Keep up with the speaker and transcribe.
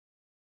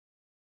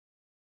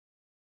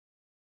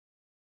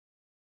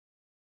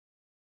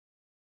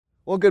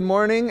Well, good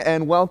morning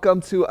and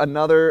welcome to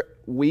another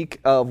week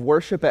of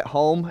worship at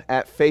home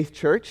at Faith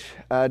Church.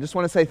 I just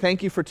want to say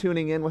thank you for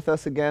tuning in with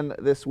us again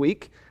this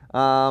week.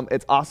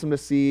 It's awesome to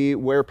see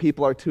where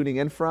people are tuning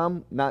in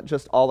from, not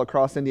just all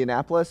across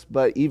Indianapolis,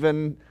 but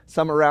even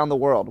some around the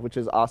world, which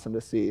is awesome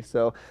to see.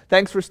 So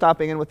thanks for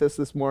stopping in with us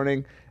this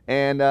morning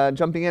and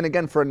jumping in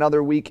again for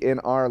another week in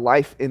our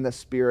Life in the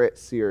Spirit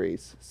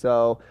series.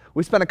 So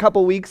we spent a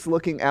couple weeks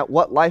looking at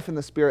what life in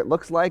the Spirit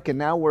looks like, and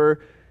now we're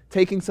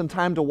taking some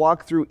time to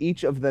walk through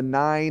each of the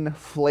 9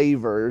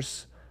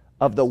 flavors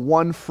of the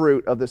one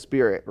fruit of the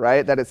Spirit,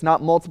 right? That it's not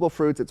multiple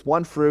fruits, it's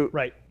one fruit,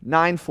 Right.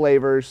 9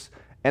 flavors.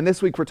 And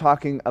this week we're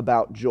talking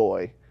about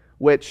joy,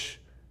 which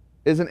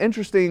is an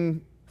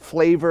interesting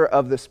flavor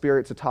of the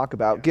Spirit to talk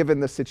about given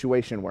the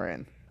situation we're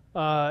in.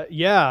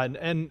 Yeah,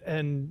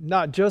 and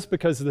not just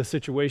because of the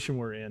situation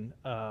we're in,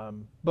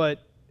 but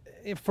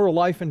for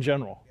life in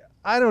general.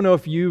 I don't know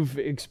if you've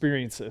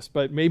experienced this,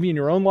 but maybe in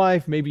your own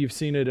life, maybe you've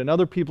seen it in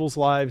other people's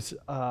lives.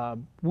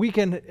 We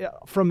can,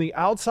 from the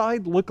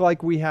outside, look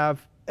like we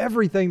have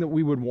everything that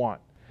we would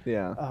want.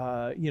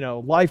 Yeah.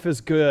 Life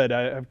is good.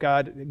 I've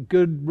got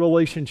good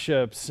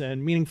relationships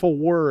and meaningful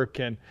work,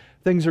 and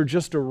things are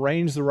just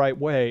arranged the right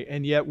way,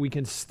 and yet we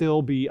can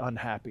still be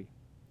unhappy.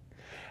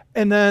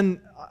 And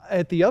then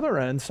at the other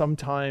end,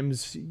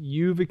 sometimes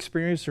you've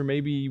experienced, or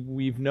maybe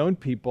we've known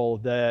people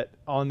that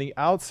on the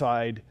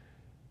outside,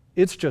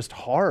 it's just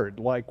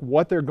hard. Like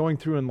what they're going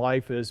through in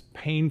life is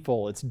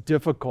painful, it's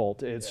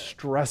difficult, it's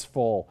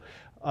stressful,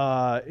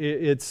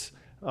 it's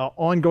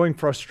ongoing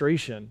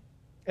frustration,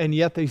 and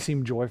yet they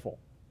seem joyful.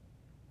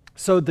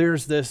 So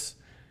there's this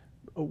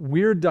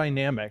weird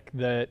dynamic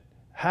that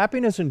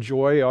happiness and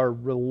joy are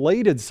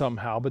related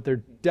somehow, but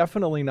they're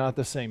definitely not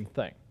the same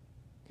thing.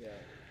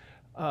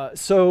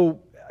 So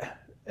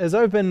as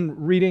I've been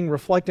reading,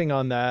 reflecting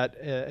on that,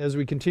 as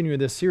we continue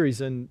this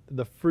series and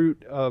the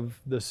fruit of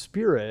the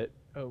Spirit,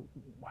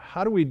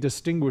 how do we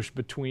distinguish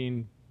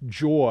between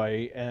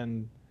joy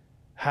and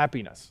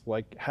happiness,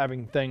 like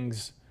having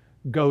things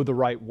go the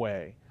right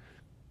way?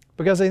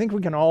 Because I think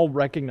we can all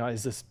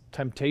recognize this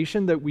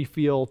temptation that we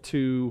feel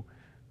to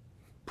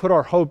put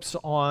our hopes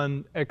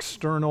on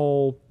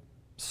external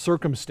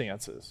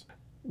circumstances.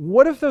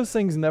 What if those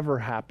things never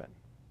happen?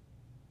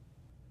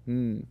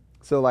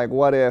 So like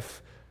what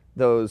if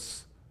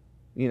those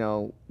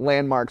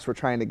landmarks we're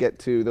trying to get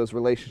to, those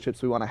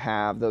relationships we want to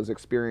have, those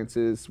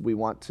experiences we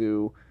want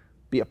to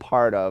be a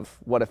part of,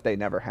 what if they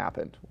never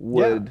happened?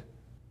 Would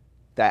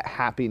that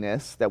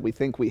happiness that we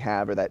think we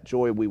have, or that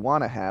joy we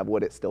want to have,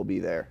 would it still be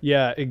there?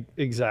 Yeah,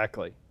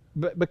 exactly.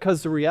 But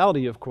because the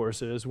reality, of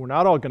course, is we're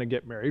not all going to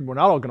get married. We're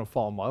not all going to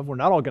fall in love. We're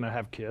not all going to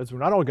have kids. We're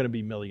not all going to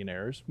be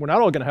millionaires. We're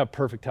not all going to have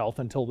perfect health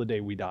until the day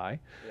we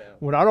die. Yeah.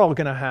 We're not all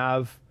going to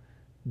have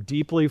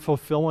deeply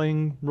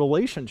fulfilling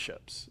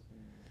relationships.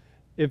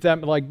 If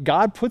that, like,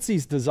 God puts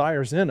these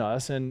desires in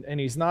us, and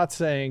he's not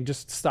saying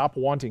just stop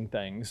wanting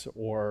things,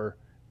 or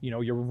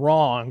you're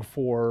wrong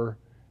for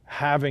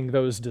having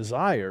those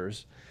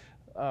desires.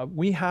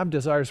 We have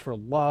desires for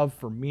love,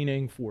 for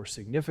meaning, for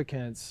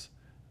significance,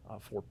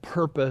 for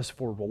purpose,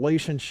 for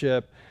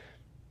relationship.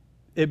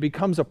 It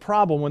becomes a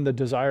problem when the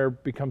desire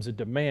becomes a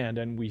demand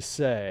and we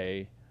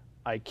say,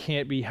 I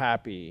can't be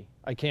happy,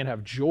 I can't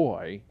have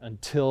joy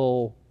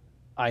until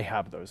I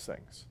have those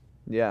things.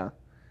 Yeah.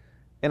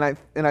 And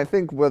I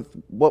think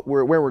with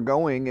where we're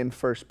going in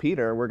 1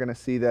 Peter, we're going to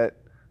see that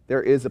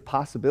there is a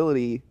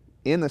possibility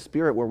in the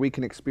Spirit where we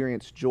can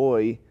experience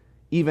joy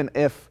even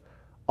if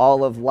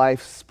all of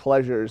life's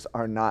pleasures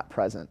are not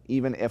present,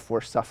 even if we're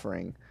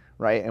suffering,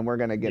 right? And we're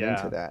going to get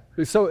into that.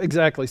 So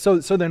exactly. So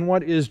then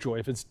what is joy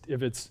if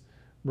it's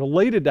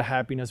related to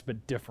happiness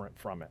but different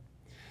from it?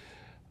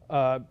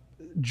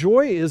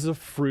 Joy is a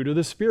fruit of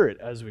the Spirit,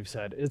 as we've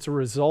said. It's a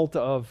result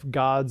of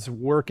God's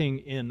working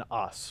in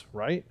us,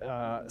 right?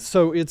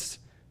 So it's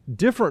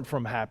different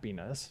from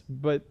happiness,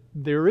 but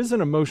there is an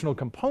emotional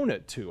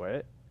component to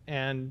it,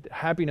 and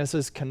happiness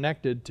is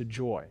connected to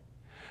joy.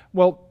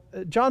 Well,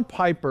 John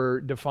Piper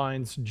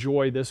defines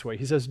joy this way.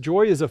 He says,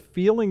 joy is a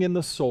feeling in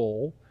the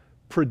soul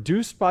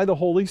produced by the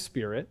Holy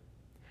Spirit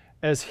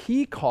as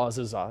He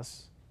causes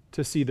us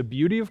to see the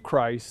beauty of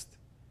Christ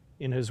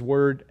in His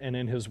Word and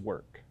in His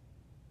work.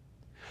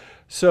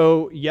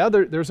 So yeah,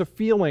 there's a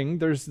feeling,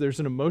 there's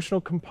an emotional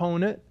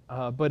component,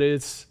 but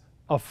it's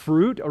a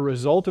fruit, a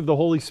result of the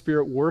Holy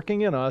Spirit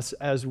working in us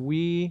as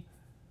we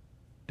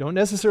don't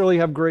necessarily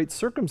have great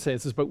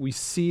circumstances, but we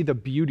see the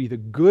beauty, the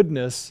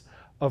goodness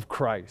of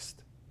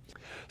Christ.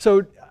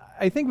 So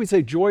I think we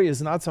say joy is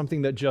not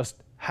something that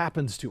just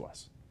happens to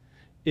us.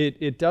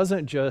 It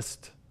doesn't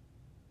just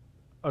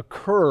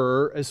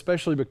occur,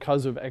 especially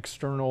because of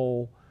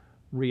external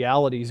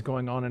realities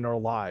going on in our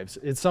lives.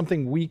 It's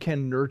something we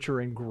can nurture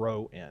and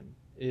grow in.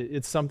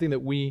 It's something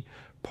that we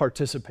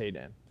participate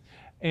in.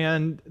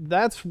 And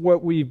that's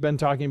what we've been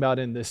talking about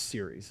in this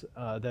series,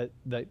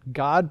 that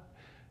God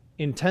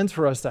intends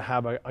for us to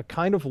have a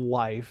kind of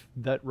life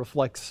that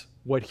reflects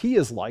what He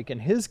is like and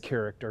His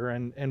character,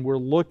 and we're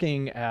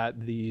looking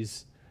at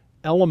these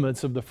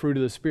elements of the fruit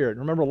of the Spirit.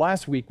 Remember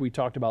last week we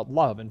talked about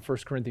love in 1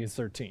 Corinthians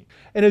 13.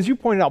 And as you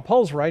pointed out,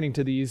 Paul's writing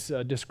to these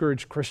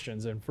discouraged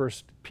Christians in 1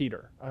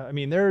 Peter. I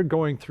mean, they're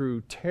going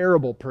through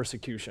terrible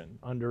persecution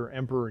under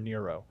Emperor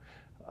Nero.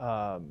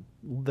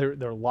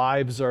 Their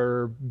lives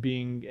are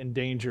being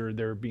endangered.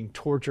 They're being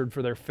tortured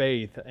for their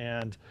faith.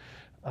 And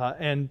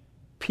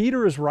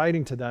Peter is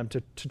writing to them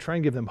to try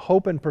and give them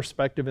hope and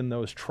perspective in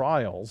those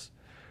trials,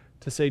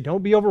 to say,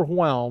 don't be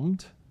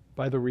overwhelmed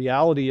by the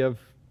reality of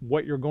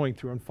what you're going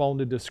through and fall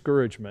into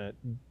discouragement,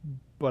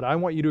 but I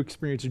want you to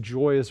experience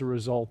joy as a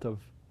result of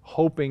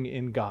hoping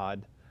in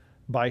God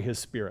by His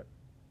Spirit.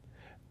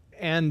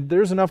 And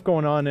there's enough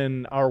going on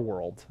in our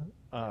world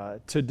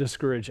to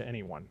discourage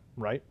anyone,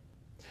 right?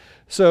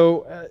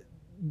 So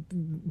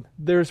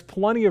there's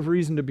plenty of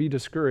reason to be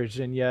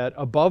discouraged, and yet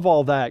above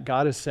all that,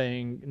 God is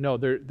saying, no,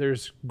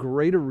 there's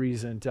greater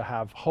reason to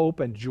have hope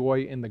and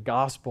joy in the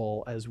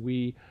gospel as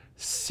we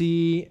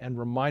see and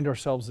remind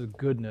ourselves of the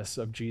goodness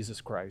of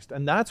Jesus Christ.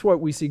 And that's what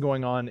we see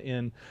going on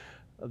in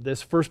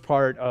this first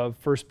part of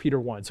 1 Peter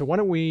 1. So why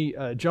don't we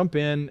jump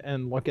in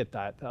and look at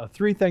that.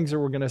 Three things that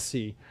we're going to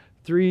see,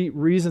 three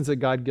reasons that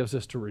God gives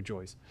us to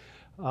rejoice.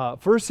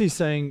 First, he's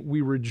saying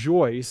we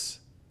rejoice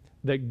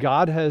that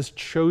God has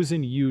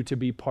chosen you to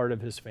be part of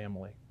His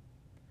family.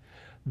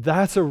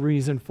 That's a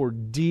reason for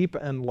deep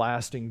and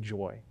lasting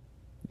joy.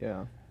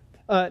 Yeah.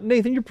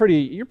 Nathan, you're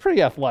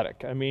pretty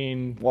athletic. I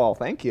mean, Well,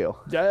 thank you.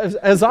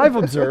 as I've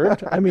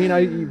observed, I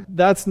mean,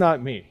 that's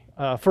not me.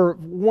 For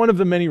one of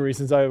the many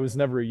reasons, I was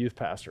never a youth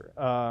pastor.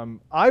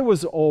 I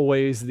was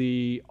always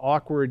the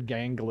awkward,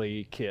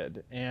 gangly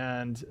kid.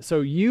 And so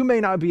you may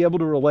not be able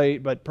to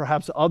relate, but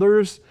perhaps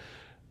others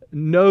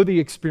know the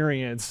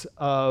experience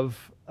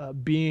of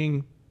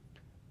being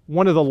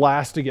one of the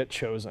last to get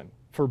chosen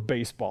for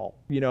baseball.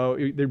 You know,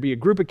 there'd be a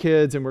group of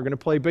kids and we're going to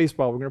play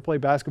baseball, we're going to play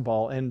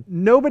basketball, and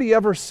nobody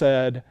ever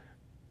said,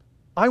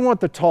 I want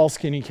the tall,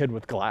 skinny kid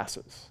with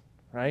glasses,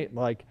 right?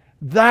 Like,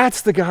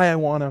 that's the guy I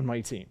want on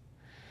my team.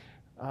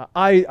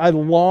 I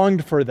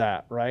longed for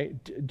that, right?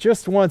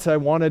 Just once I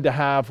wanted to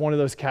have one of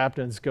those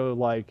captains go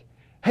like,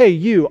 hey,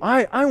 you,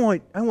 I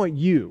want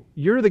you.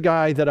 You're the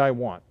guy that I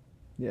want.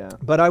 Yeah.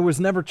 But I was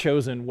never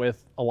chosen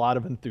with a lot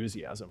of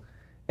enthusiasm.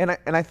 And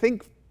I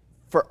think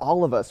for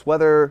all of us,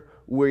 whether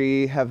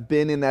we have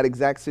been in that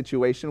exact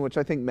situation, which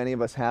I think many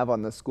of us have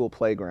on the school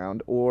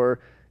playground, or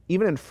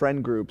even in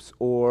friend groups,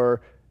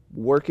 or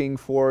working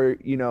for,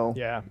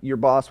 your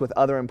boss with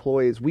other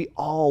employees, we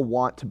all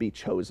want to be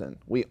chosen.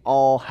 We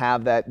all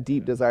have that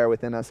deep desire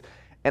within us.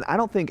 And I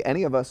don't think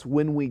any of us,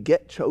 when we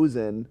get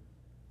chosen,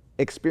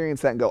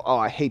 experience that and go, oh,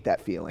 I hate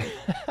that feeling.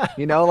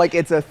 Like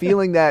it's a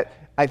feeling that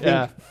I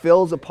think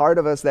fills a part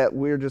of us that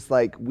we're just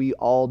like, we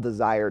all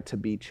desire to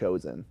be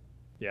chosen.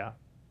 Yeah.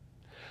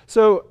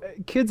 So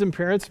kids and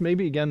parents,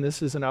 maybe again,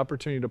 this is an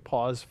opportunity to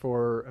pause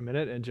for a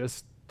minute and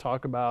just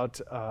talk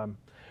about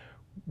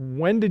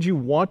when did you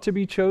want to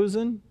be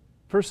chosen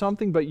for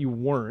something, but you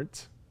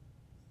weren't,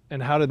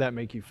 and how did that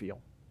make you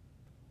feel?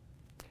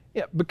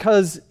 Yeah,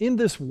 because in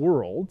this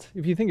world,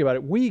 if you think about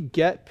it, we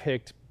get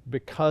picked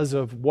because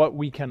of what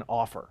we can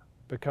offer,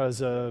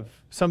 because of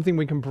something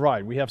we can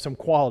provide. We have some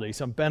quality,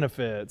 some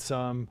benefit,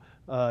 some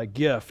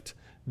gift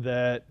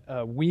that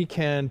we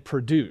can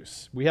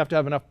produce. We have to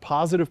have enough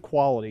positive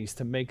qualities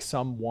to make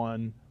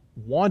someone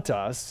want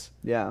us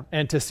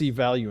and to see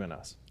value in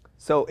us.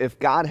 So if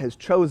God has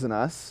chosen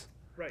us,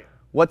 right,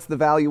 what's the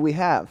value we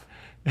have?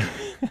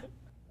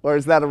 Or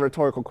is that a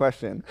rhetorical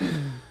question?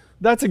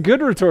 That's a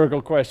good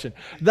rhetorical question.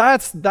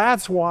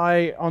 That's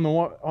why on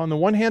the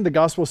one hand, the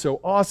gospel is so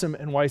awesome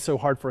and why it's so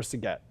hard for us to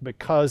get,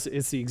 because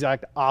it's the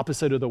exact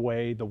opposite of the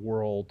way the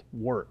world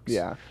works.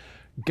 Yeah.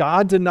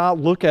 God did not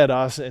look at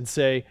us and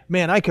say,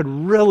 man, I could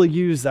really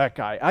use that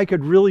guy. I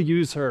could really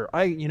use her.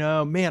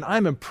 Man,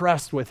 I'm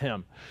impressed with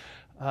him.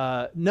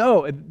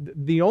 No,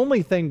 the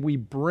only thing we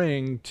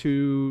bring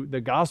to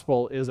the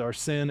gospel is our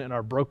sin and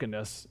our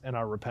brokenness and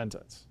our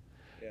repentance.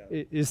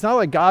 Yeah. It's not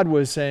like God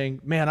was saying,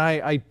 man,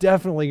 I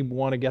definitely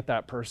want to get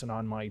that person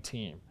on my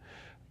team.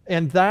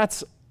 And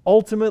that's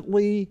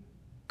ultimately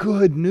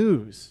good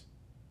news.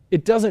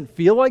 It doesn't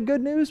feel like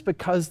good news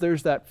because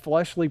there's that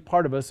fleshly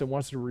part of us that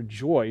wants to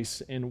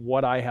rejoice in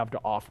what I have to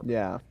offer.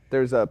 Yeah,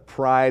 there's a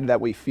pride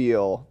that we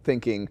feel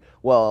thinking,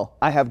 well,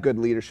 I have good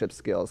leadership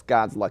skills.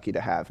 God's lucky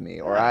to have me.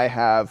 Or I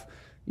have,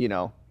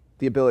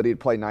 the ability to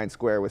play 9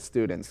 square with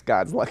students.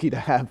 God's lucky to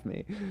have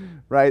me,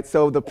 right?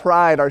 So the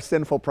pride, our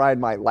sinful pride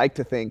might like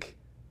to think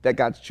that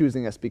God's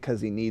choosing us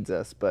because he needs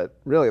us. But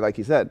really, like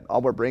you said,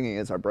 all we're bringing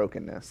is our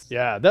brokenness.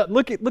 Yeah,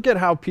 look at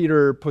how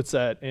Peter puts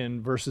that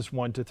in verses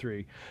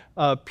 1-3.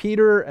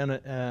 Peter,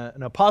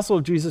 an apostle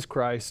of Jesus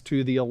Christ,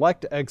 to the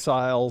elect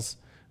exiles,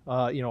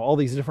 all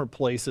these different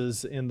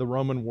places in the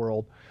Roman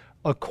world,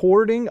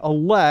 according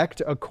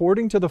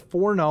to the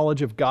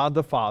foreknowledge of God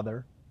the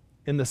Father,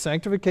 in the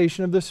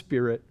sanctification of the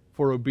Spirit,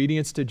 for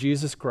obedience to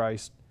Jesus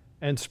Christ,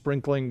 and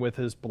sprinkling with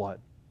his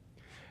blood.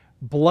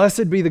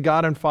 Blessed be the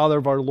God and Father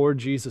of our Lord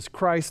Jesus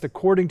Christ.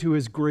 According to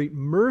his great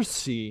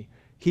mercy,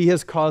 he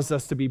has caused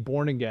us to be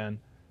born again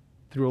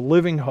through a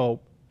living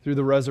hope through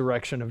the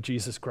resurrection of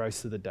Jesus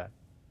Christ to the dead.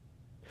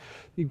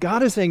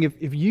 God is saying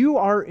if you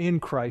are in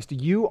Christ,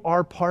 you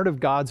are part of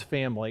God's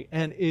family,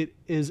 and it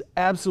is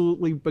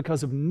absolutely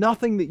because of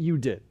nothing that you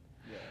did.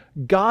 Yeah.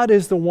 God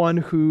is the one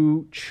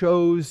who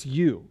chose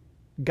you.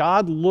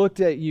 God looked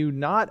at you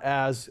not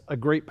as a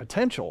great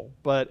potential,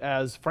 but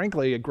as,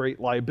 frankly, a great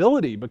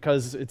liability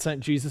because it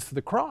sent Jesus to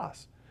the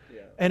cross.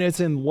 Yeah. And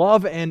it's in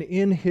love and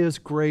in His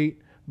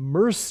great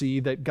mercy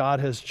that God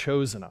has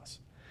chosen us.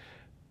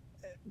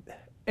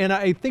 And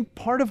I think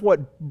part of what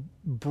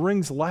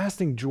brings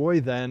lasting joy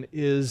then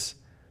is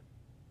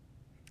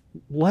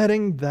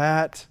letting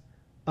that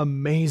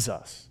amaze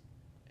us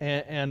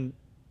and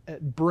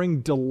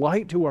bring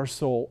delight to our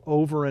soul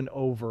over and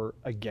over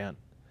again.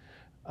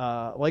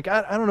 I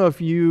don't know if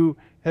you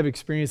have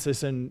experienced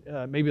this and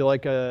maybe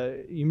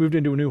you moved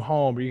into a new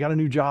home or you got a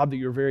new job that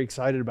you're very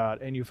excited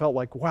about and you felt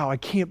like, wow, I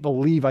can't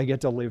believe I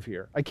get to live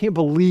here. I can't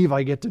believe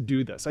I get to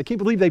do this. I can't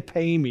believe they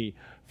pay me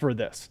for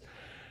this.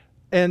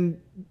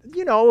 And,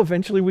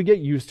 eventually we get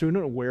used to it and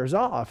it wears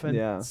off.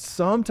 And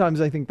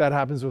sometimes I think that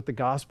happens with the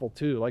gospel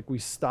too. Like we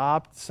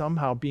stopped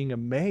somehow being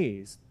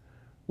amazed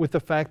with the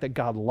fact that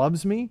God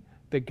loves me,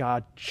 that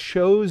God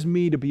chose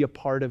me to be a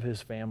part of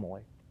His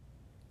family.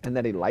 And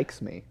that He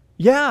likes me.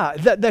 Yeah,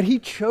 that He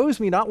chose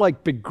me, not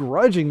like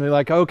begrudgingly,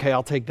 like, okay,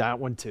 I'll take that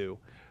one too.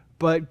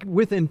 But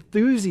with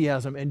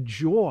enthusiasm and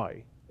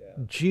joy,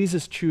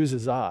 Jesus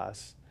chooses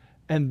us.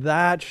 And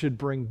that should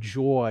bring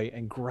joy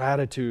and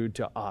gratitude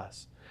to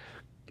us.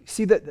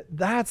 See,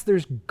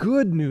 there's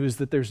good news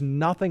that there's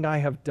nothing I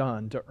have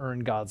done to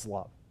earn God's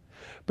love.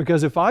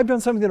 Because if I've done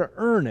something to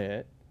earn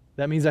it,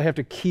 that means I have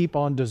to keep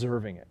on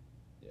deserving it.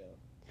 Yeah.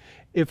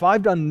 If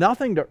I've done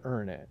nothing to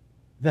earn it,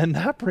 then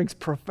that brings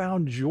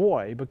profound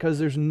joy because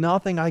there's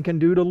nothing I can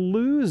do to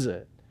lose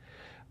it.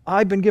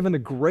 I've been given the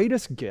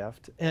greatest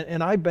gift,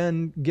 and I've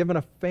been given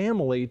a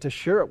family to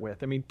share it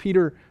with. I mean,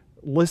 Peter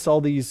lists all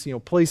these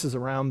places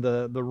around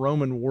the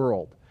Roman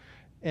world.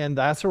 And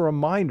that's a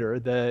reminder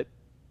that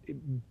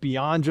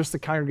beyond just the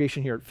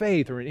congregation here at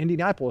Faith or in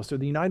Indianapolis or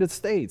the United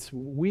States,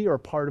 we are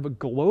part of a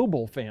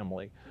global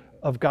family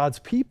of God's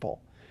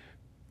people.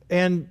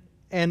 And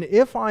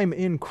if I'm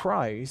in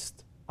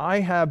Christ, I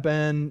have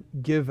been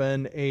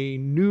given a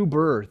new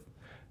birth,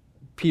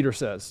 Peter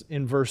says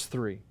in verse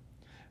 3.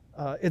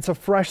 It's a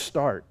fresh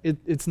start.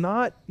 It's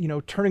not,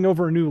 turning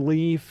over a new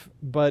leaf,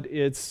 but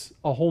it's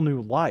a whole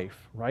new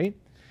life, right?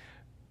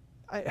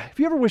 Have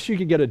you ever wished you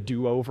could get a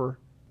do-over?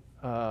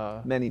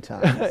 Many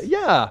times.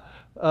 Yeah.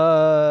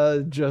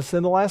 Just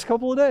in the last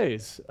couple of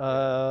days.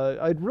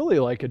 I'd really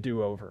like a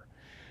do-over.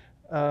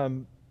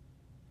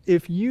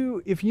 If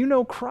you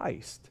know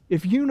Christ,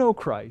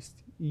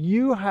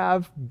 you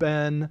have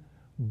been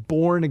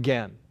born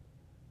again.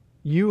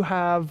 You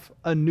have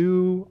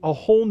a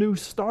whole new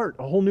start,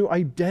 a whole new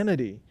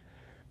identity.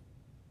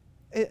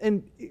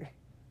 And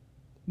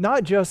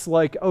not just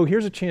like, oh,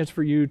 here's a chance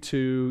for you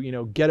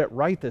to, get it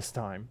right this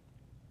time.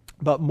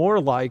 But more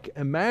like,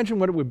 imagine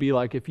what it would be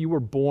like if you were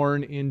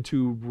born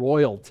into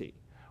royalty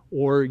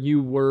or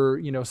you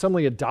were,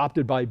 suddenly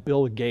adopted by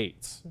Bill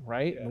Gates,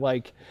 right? Yeah.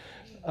 Like,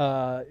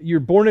 you're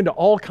born into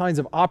all kinds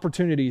of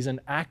opportunities and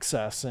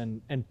access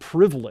and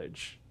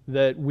privilege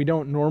that we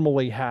don't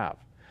normally have.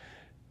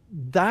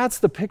 That's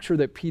the picture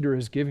that Peter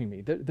is giving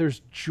me.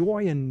 There's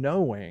joy in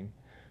knowing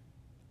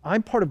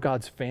I'm part of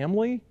God's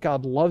family,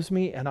 God loves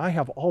me, and I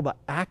have all the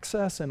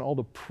access and all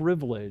the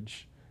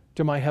privilege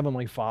to my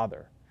Heavenly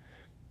Father.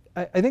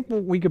 I think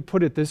we could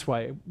put it this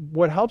way.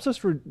 What helps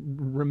us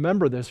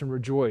remember this and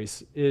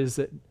rejoice is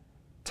that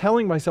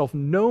telling myself,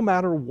 no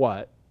matter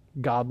what,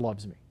 God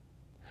loves me.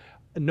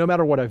 No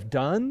matter what I've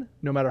done,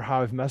 no matter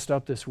how I've messed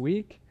up this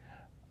week,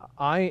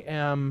 I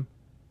am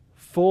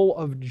full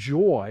of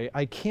joy.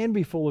 I can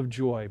be full of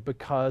joy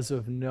because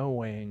of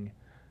knowing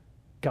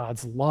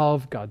God's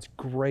love, God's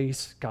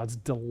grace, God's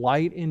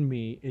delight in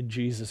me in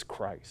Jesus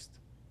Christ.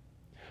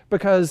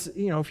 Because,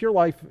 if your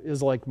life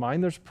is like mine,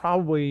 there's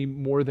probably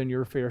more than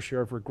your fair share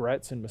of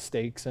regrets and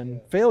mistakes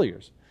and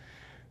failures.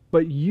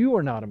 But you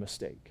are not a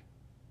mistake.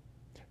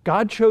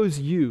 God chose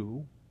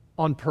you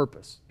on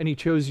purpose, and He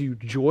chose you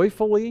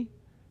joyfully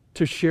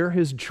to share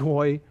His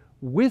joy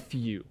with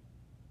you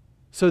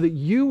so that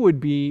you would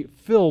be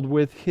filled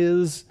with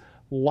His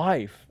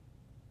life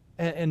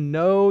and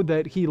know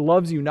that He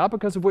loves you, not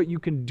because of what you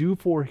can do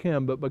for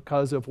Him, but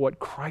because of what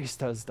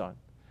Christ has done.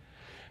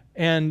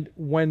 And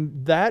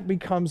when that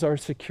becomes our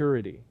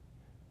security,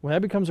 when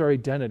that becomes our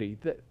identity,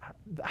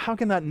 how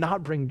can that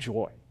not bring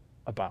joy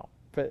about?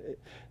 But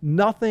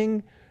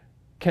nothing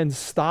can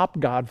stop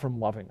God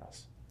from loving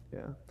us.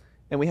 Yeah.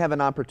 And we have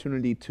an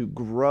opportunity to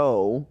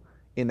grow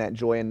in that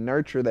joy and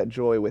nurture that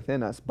joy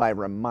within us by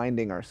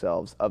reminding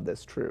ourselves of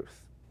this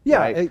truth. Yeah.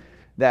 Right?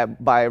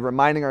 That by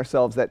reminding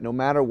ourselves that no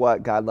matter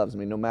what, God loves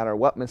me. No matter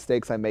what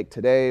mistakes I make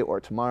today or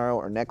tomorrow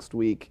or next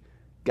week,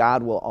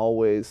 God will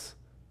always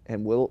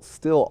and will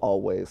still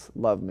always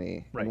love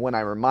me. Right. And when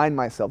I remind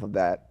myself of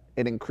that,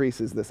 it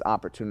increases this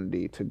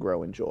opportunity to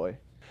grow in joy.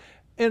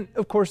 And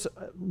of course,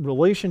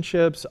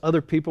 relationships,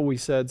 other people, we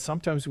said,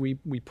 sometimes we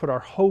put our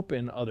hope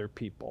in other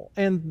people.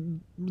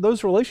 And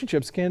those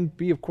relationships can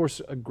be, of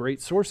course, a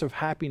great source of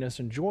happiness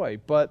and joy.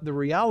 But the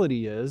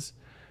reality is,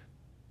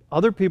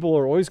 other people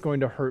are always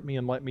going to hurt me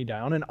and let me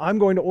down, and I'm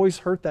going to always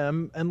hurt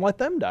them and let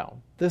them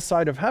down this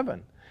side of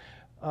heaven.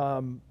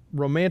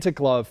 Romantic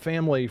love,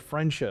 family,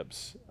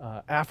 friendships,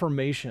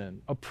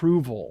 affirmation,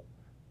 approval,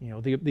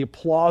 the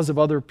applause of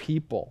other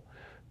people.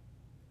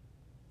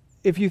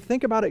 If you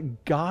think about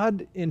it,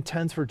 God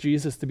intends for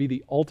Jesus to be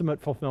the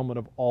ultimate fulfillment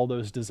of all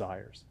those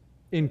desires.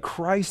 In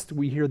Christ,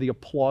 we hear the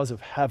applause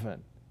of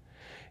heaven.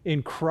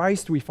 In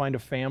Christ, we find a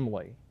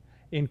family.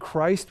 In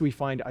Christ, we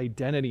find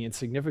identity and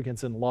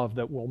significance and love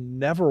that will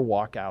never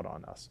walk out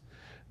on us.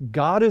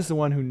 God is the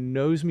one who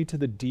knows me to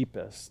the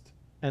deepest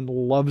and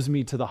loves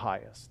me to the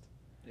highest.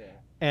 Yeah.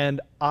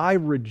 And I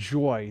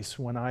rejoice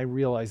when I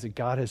realize that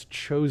God has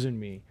chosen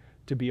me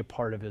to be a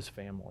part of his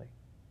family.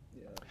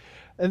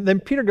 And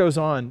then Peter goes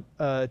on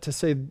to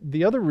say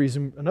another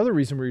reason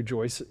we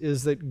rejoice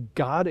is that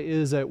God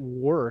is at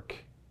work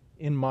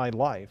in my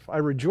life. I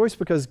rejoice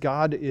because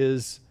God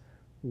is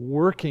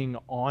working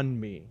on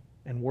me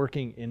and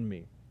working in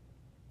me.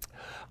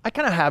 I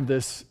kind of have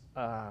this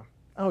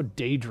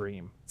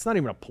daydream. It's not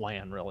even a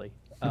plan, really.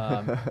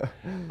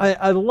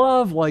 I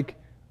love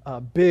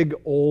big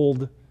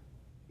old,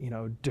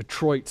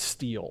 Detroit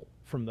steel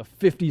from the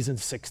 50s and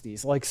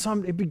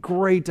 60s. It'd be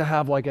great to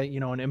have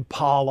an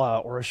Impala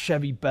or a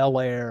Chevy Bel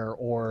Air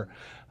or,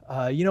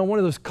 one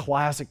of those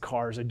classic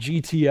cars, a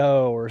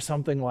GTO or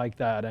something like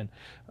that.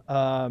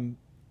 And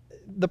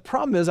the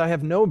problem is I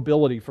have no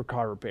ability for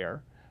car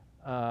repair.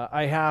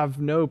 I have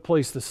no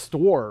place to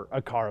store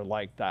a car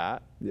like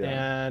that. Yeah.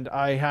 And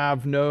I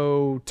have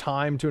no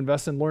time to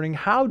invest in learning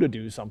how to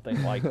do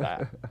something like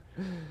that.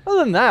 Other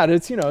than that,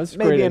 it's maybe a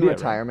great idea, in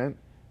retirement. Right?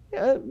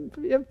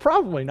 Yeah,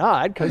 probably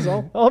not, because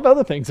I'll have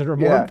other things that are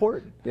more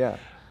important. Yeah.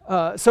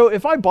 So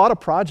if I bought a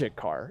project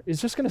car, it's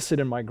just going to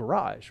sit in my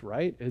garage,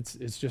 right? It's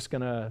just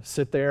going to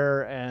sit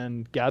there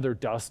and gather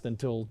dust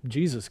until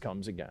Jesus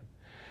comes again.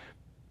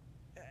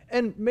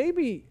 And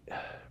maybe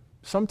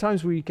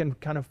sometimes we can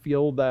kind of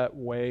feel that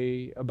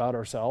way about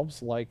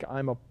ourselves, like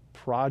I'm a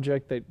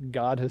project that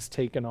God has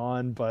taken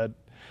on, but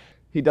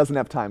he doesn't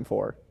have time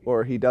for,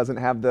 or he doesn't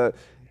have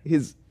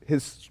his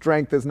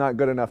strength is not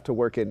good enough to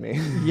work in me.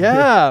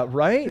 Yeah,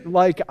 right?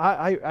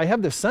 I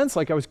have this sense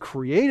like I was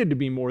created to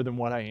be more than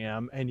what I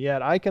am, and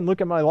yet I can look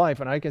at my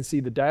life and I can see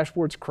the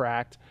dashboard's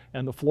cracked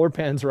and the floor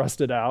pan's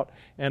rusted out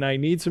and I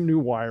need some new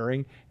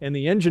wiring and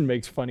the engine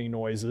makes funny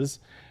noises.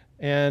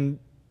 And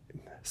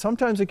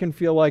sometimes it can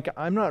feel like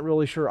I'm not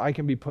really sure I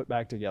can be put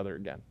back together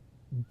again.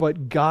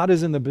 But God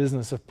is in the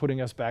business of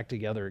putting us back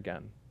together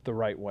again the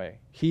right way.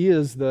 He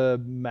is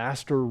the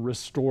master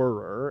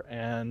restorer,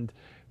 and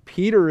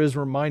Peter is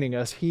reminding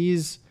us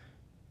he's,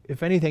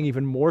 if anything,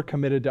 even more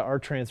committed to our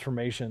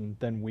transformation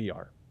than we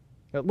are.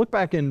 Now, look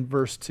back in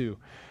verse 2.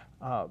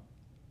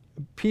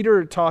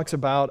 Peter talks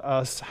about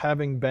us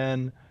having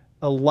been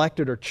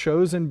elected or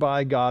chosen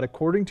by God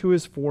according to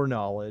his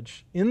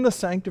foreknowledge in the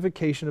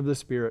sanctification of the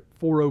Spirit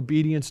for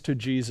obedience to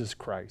Jesus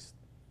Christ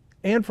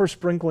and for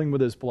sprinkling with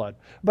his blood.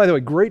 By the way,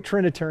 great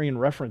Trinitarian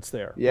reference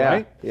there,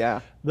 right? Yeah.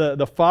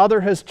 The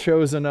Father has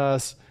chosen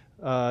us,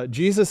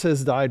 Jesus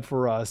has died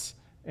for us,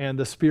 and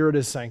the Spirit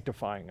is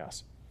sanctifying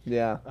us.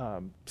 Yeah.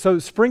 So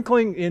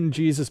sprinkling in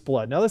Jesus'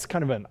 blood. Now that's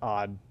kind of an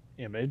odd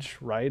image,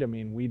 right? I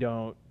mean, we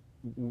don't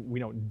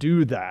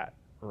do that,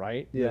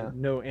 right? Yeah.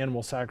 No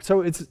animal sacrifice.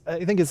 So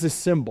I think it's a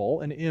symbol,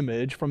 an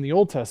image from the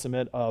Old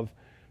Testament of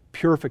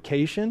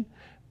purification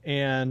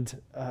and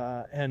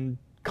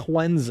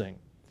cleansing.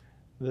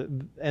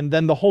 And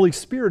then the Holy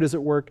Spirit is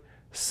at work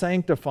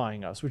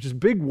sanctifying us, which is a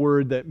big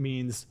word that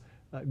means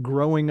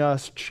growing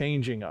us,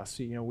 changing us.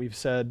 We've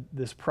said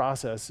this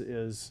process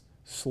is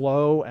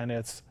slow and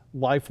it's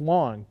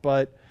lifelong,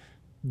 but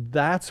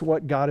that's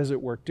what God is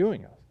at work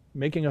doing,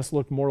 making us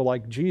look more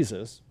like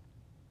Jesus.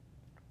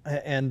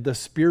 And the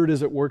Spirit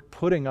is at work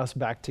putting us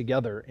back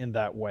together in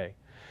that way.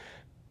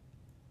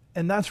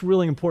 And that's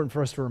really important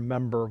for us to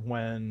remember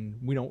when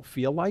we don't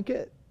feel like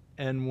it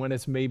and when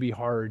it's maybe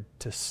hard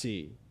to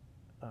see.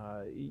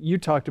 You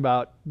talked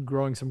about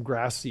growing some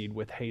grass seed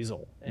with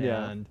hazel,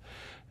 and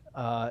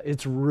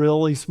it's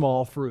really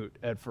small fruit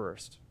at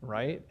first,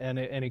 right? And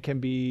it can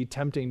be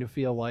tempting to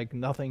feel like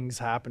nothing's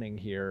happening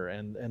here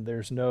and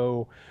there's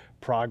no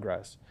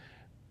progress.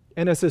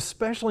 And it's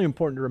especially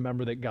important to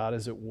remember that God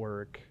is at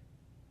work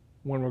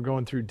when we're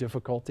going through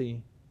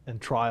difficulty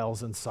and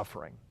trials and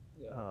suffering.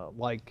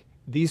 Like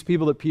these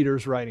people that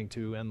Peter's writing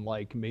to, and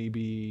like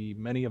maybe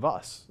many of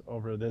us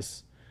over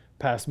this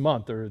past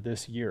month or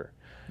this year.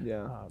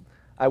 Yeah.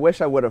 I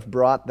wish I would have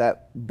brought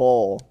that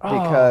bowl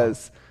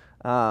because,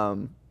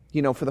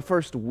 for the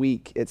first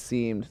week, it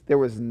seemed there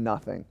was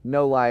nothing,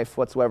 no life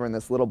whatsoever in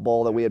this little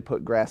bowl that we had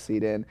put grass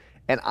seed in.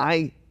 And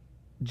I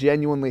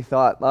genuinely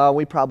thought,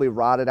 we probably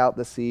rotted out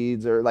the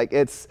seeds, or like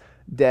it's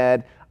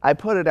dead. I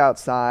put it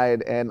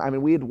outside,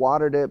 and we had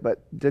watered it,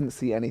 but didn't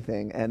see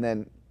anything. And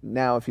then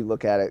now if you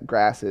look at it,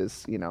 grass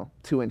is,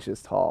 2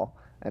 inches tall.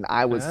 And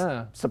I was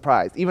Ah.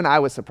 surprised. Even I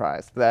was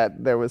surprised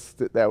that there was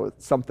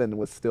something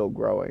was still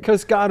growing.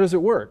 Because God is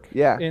at work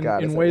Yeah, in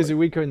God is at ways work. that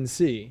we couldn't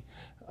see.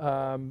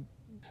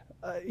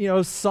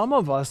 Some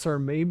of us are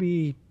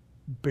maybe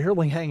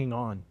barely hanging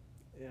on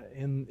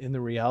in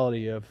the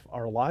reality of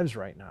our lives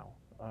right now.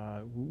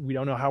 We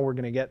don't know how we're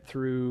going to get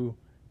through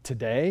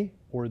today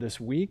or this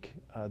week.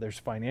 There's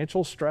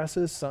financial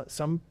stresses.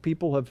 Some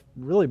people have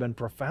really been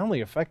profoundly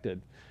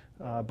affected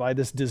by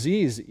this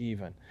disease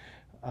even.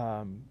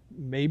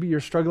 Maybe you're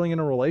struggling in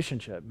a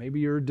relationship. Maybe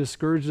you're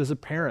discouraged as a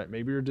parent.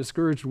 Maybe you're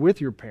discouraged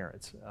with your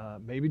parents.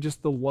 Maybe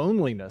just the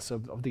loneliness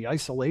of the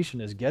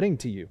isolation is getting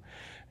to you.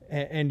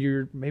 And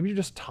you're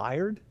just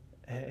tired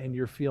and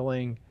you're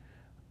feeling,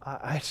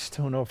 I just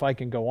don't know if I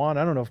can go on.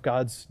 I don't know if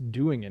God's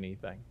doing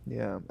anything.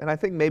 Yeah, and I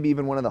think maybe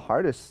even one of the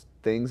hardest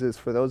things is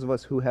for those of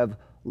us who have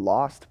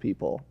lost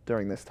people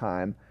during this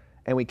time,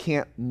 and we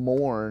can't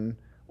mourn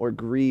or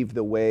grieve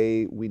the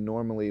way we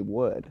normally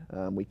would.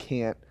 We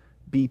can't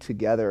be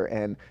together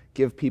and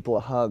give people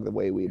a hug the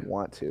way we'd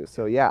want to.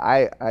 So yeah,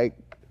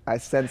 I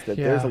sense that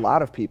there's a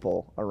lot of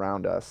people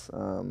around us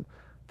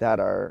that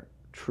are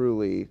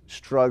truly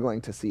struggling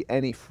to see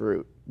any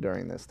fruit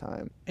during this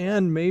time.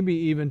 And maybe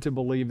even to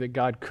believe that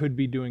God could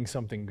be doing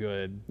something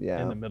good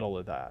in the middle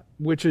of that,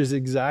 which is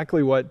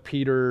exactly what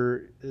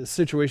the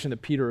situation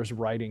that Peter is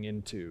writing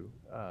into.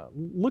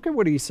 Look at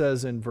what he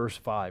says in verse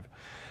 5.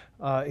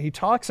 He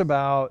talks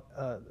about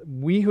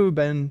we who've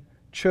been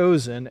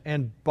chosen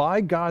and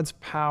by God's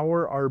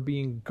power are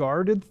being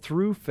guarded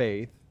through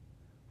faith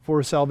for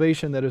a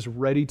salvation that is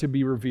ready to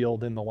be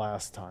revealed in the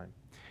last time.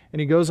 And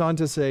he goes on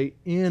to say,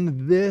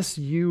 in this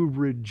you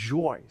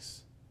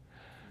rejoice.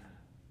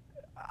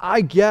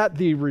 I get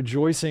the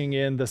rejoicing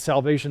in the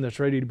salvation that's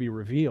ready to be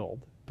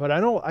revealed, but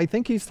I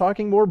think he's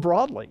talking more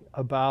broadly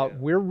about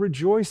we're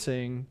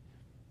rejoicing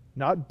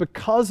not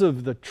because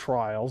of the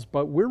trials,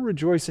 but we're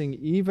rejoicing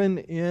even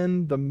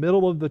in the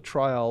middle of the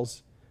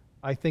trials,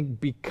 I think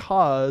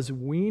because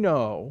we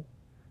know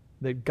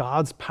that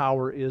God's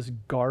power is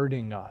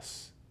guarding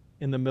us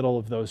in the middle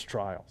of those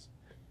trials.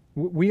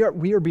 We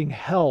are being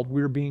held,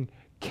 we're being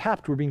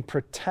kept, we're being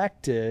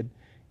protected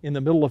in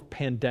the middle of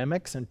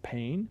pandemics and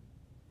pain,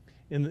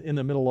 in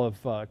the middle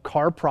of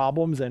car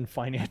problems and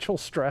financial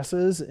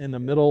stresses, in the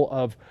middle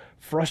of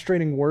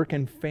frustrating work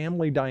and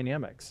family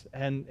dynamics.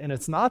 And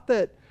it's not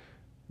that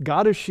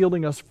God is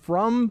shielding us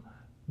from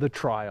the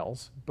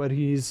trials, but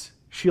He's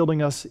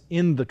shielding us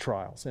in the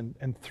trials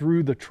and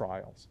through the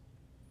trials.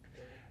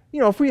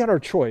 You know, if we had our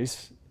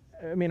choice,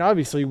 I mean,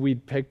 obviously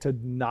we'd pick to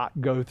not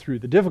go through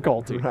the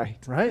difficulty.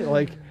 Right?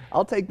 Like,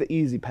 I'll take the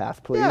easy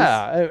path, please.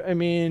 Yeah, I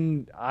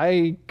mean,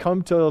 I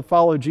come to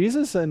follow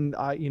Jesus and,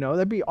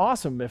 that'd be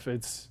awesome if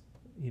it's,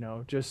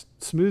 just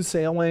smooth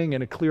sailing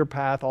and a clear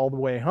path all the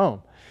way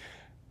home.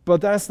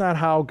 But that's not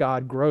how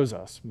God grows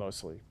us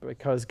mostly,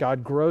 because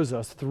God grows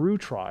us through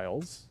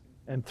trials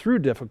and through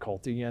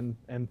difficulty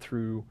and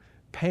through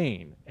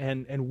pain.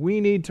 And we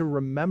need to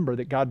remember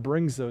that God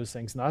brings those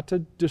things not to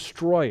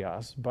destroy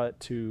us, but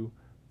to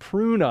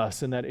prune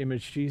us in that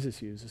image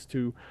Jesus uses,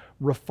 to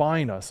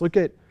refine us. Look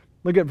at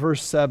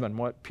verse 7,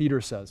 what Peter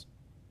says.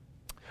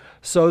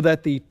 So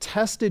that the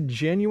tested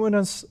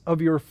genuineness of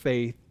your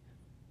faith,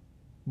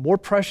 more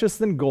precious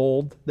than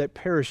gold that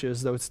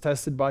perishes, though it's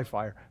tested by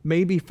fire,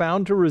 may be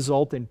found to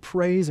result in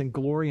praise and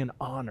glory and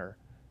honor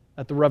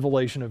at the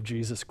revelation of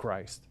Jesus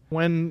Christ.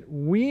 When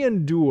we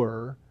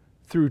endure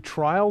through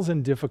trials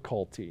and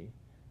difficulty,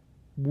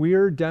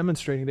 we're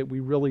demonstrating that we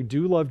really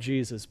do love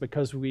Jesus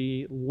because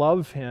we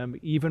love Him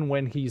even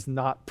when He's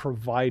not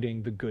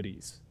providing the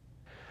goodies.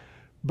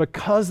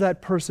 Because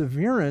that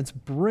perseverance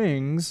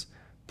brings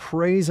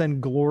praise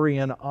and glory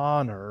and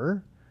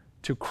honor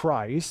to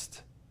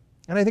Christ,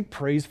 and I think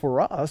praise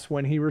for us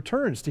when He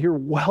returns to hear,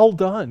 well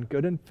done,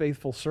 good and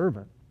faithful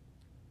servant.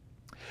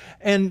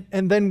 And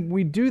then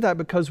we do that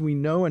because we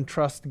know and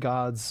trust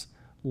God's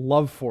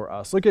love for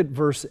us. Look at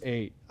verse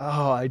 8.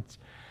 Oh,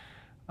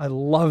 I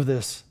love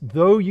this.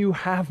 Though you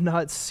have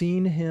not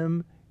seen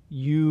Him,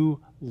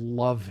 you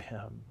love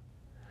Him.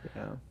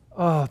 Yeah.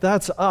 Oh,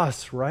 that's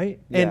us, right?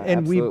 Yeah,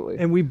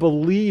 absolutely. We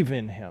believe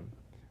in Him,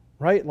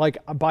 right? Like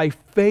by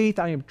faith,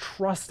 I am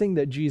trusting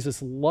that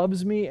Jesus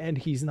loves me and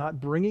He's not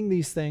bringing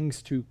these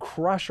things to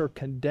crush or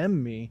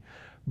condemn me,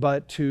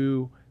 but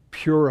to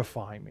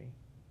purify me.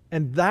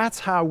 And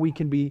that's how we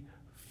can be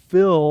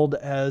filled,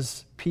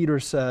 as Peter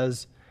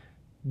says,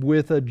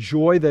 with a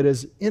joy that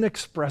is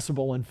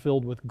inexpressible and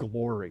filled with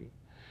glory.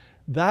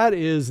 That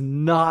is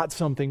not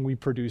something we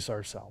produce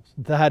ourselves.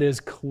 That is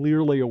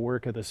clearly a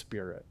work of the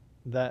Spirit.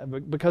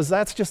 Because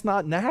that's just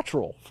not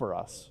natural for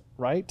us,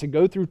 right? To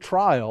go through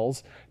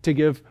trials, to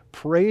give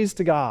praise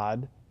to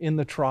God in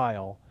the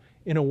trial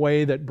in a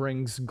way that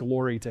brings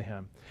glory to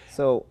Him.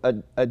 So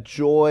a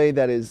joy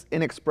that is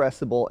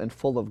inexpressible and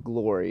full of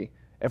glory.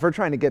 If we're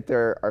trying to get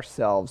there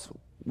ourselves,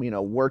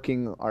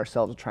 working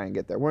ourselves to try and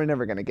get there, we're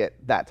never going to get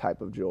that type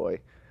of joy.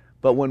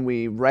 But when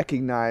we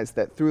recognize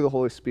that through the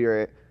Holy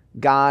Spirit,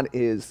 God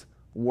is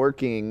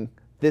working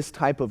this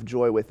type of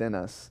joy within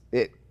us,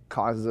 it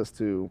causes us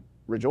to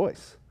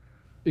rejoice.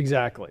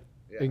 Exactly.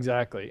 Yeah.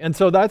 Exactly. And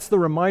so that's the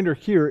reminder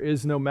here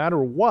is no matter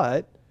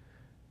what,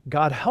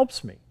 God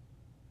helps me.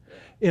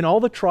 In all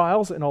the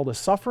trials and all the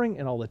suffering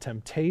and all the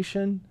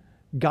temptation,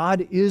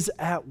 God is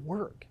at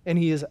work, and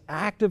he is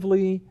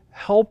actively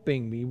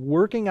helping me,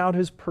 working out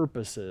his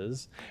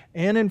purposes.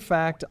 And in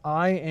fact,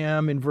 I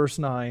am, in verse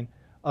 9,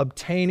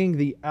 obtaining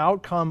the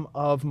outcome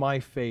of my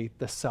faith,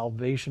 the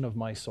salvation of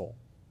my soul.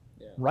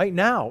 Yeah. Right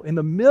now, in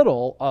the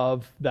middle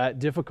of that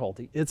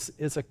difficulty,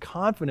 it's a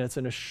confidence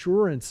and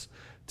assurance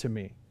to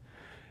me.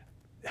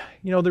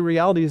 You know, the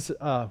reality is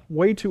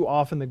way too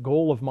often the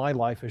goal of my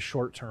life is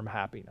short-term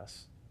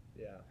happiness.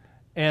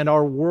 And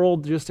our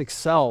world just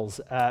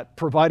excels at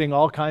providing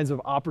all kinds of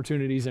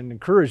opportunities and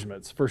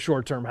encouragements for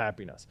short-term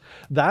happiness.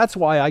 That's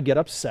why I get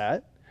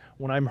upset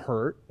when I'm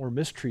hurt or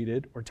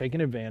mistreated or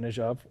taken advantage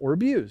of or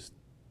abused.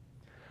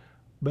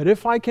 But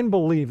if I can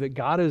believe that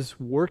God is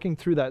working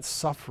through that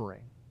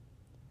suffering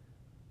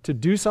to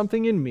do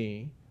something in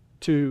me,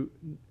 to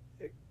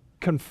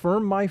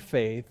confirm my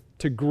faith,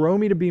 to grow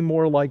me to be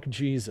more like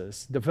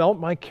Jesus, develop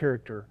my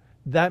character,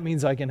 that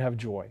means I can have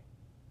joy.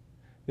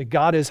 That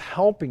God is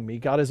helping me,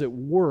 God is at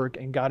work,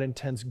 and God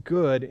intends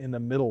good in the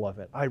middle of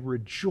it. I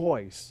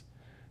rejoice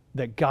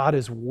that God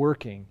is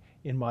working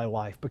in my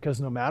life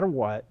because no matter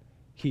what,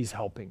 he's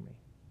helping me.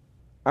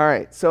 All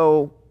right,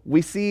 so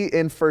we see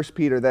in 1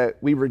 Peter that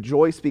we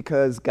rejoice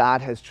because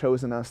God has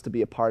chosen us to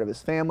be a part of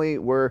his family.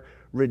 We're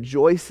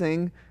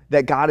rejoicing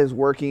that God is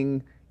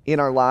working in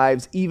our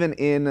lives, even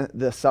in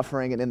the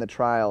suffering and in the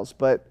trials.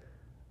 But,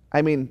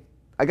 I mean,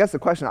 I guess the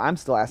question I'm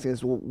still asking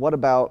is, well, what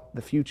about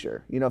the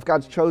future? You know, if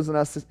God's chosen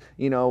us,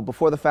 you know,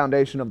 before the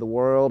foundation of the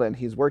world and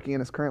he's working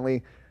in us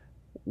currently,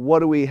 what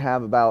do we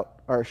have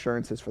about our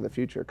assurances for the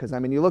future? Because, I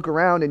mean, you look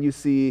around and you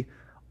see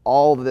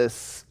all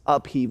this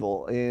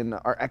upheaval in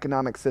our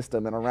economic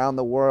system and around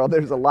the world.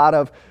 There's a lot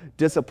of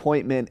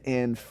disappointment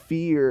and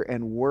fear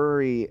and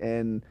worry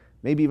and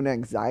maybe even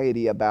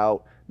anxiety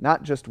about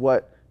not just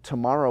what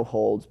tomorrow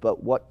holds,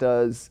 but what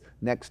does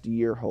next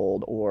year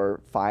hold, or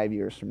 5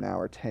 years from now,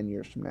 or 10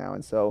 years from now.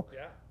 And so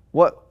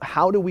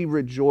how do we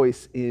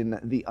rejoice in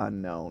the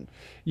unknown?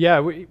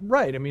 Yeah,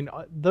 right. I mean,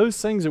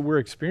 those things that we're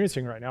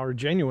experiencing right now are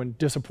genuine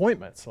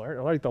disappointments,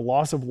 like the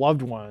loss of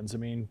loved ones. I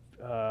mean,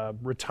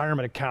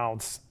 retirement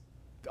accounts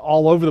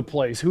all over the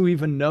place. Who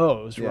even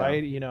knows,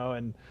 right? You know,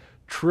 and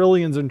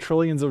trillions and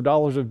trillions of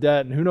dollars of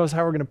debt, and who knows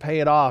how we're going to pay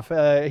it off.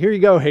 Here you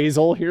go,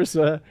 Hazel. Here's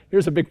a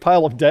big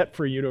pile of debt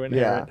for you to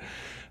inherit.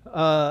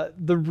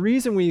 The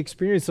reason we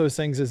experience those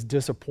things as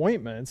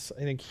disappointments,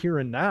 I think here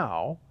and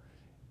now,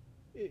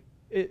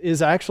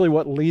 is actually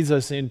what leads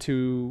us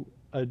into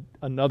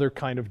another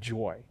kind of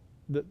joy.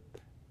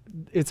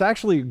 It's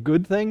actually a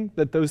good thing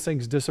that those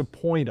things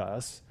disappoint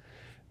us,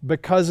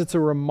 because it's a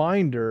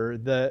reminder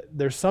that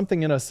there's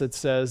something in us that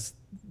says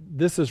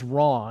this is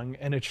wrong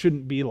and it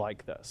shouldn't be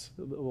like this.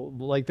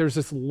 Like there's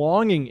this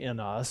longing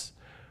in us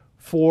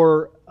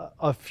for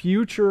a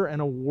future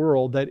and a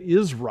world that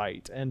is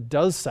right and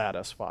does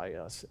satisfy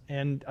us.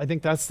 And I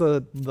think that's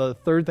the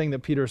third thing that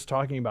Peter's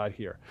talking about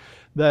here,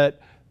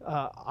 that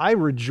I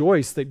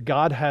rejoice that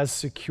God has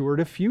secured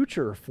a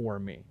future for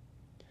me.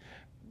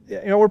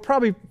 You know, we're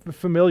probably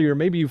familiar,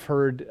 maybe you've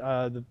heard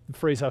the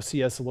phrase how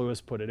C.S. Lewis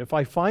put it: if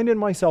I find in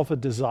myself a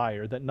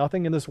desire that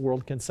nothing in this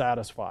world can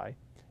satisfy,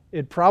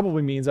 it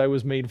probably means I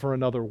was made for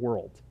another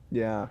world.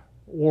 Yeah.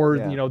 Or,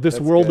 you know, this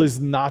world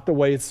is not the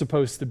way it's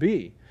supposed to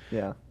be.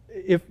 Yeah.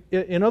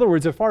 In other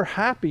words, if our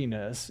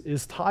happiness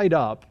is tied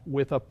up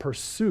with a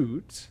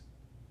pursuit,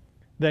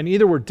 then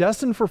either we're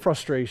destined for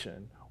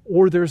frustration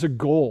or there's a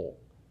goal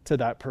to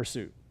that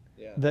pursuit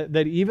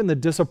that even the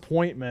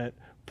disappointment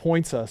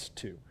points us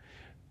to.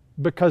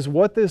 Because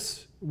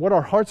what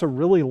our hearts are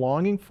really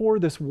longing for,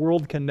 this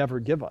world can never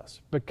give us,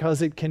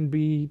 because it can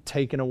be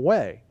taken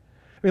away.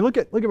 I mean, look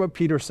at what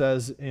Peter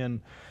says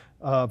in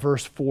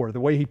verse 4, the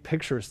way he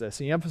pictures this.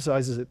 He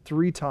emphasizes it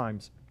 3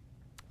 times.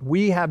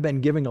 We have been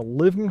given a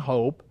living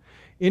hope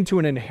into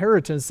an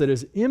inheritance that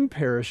is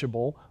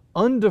imperishable,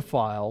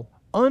 undefiled,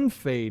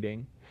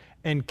 unfading,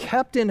 and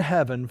kept in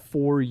heaven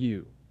for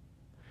you.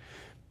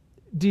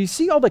 Do you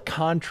see all the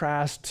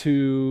contrast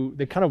to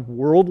the kind of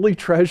worldly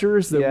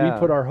treasures that we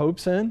put our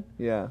hopes in?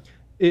 Yeah.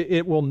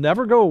 It will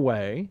never go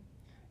away.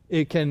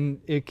 It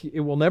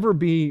will never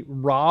be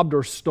robbed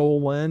or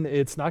stolen.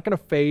 It's not going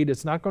to fade.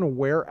 It's not going to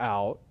wear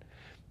out.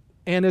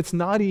 And it's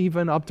not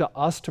even up to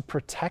us to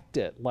protect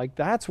it. Like,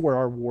 that's where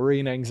our worry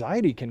and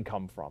anxiety can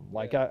come from.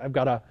 Like, I've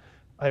got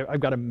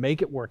to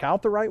make it work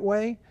out the right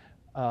way.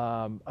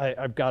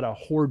 I've got to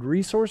hoard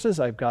resources.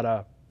 I've got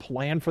to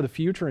plan for the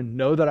future and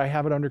know that I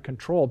have it under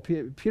control.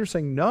 Peter's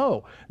saying,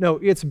 no,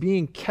 it's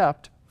being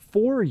kept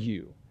for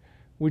you,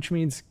 which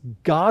means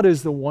God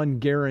is the one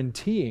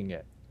guaranteeing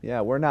it.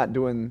 Yeah, we're not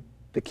doing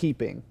the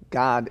keeping.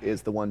 God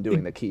is the one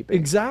doing the keeping.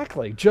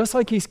 Exactly. Just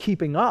like he's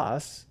keeping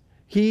us,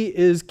 he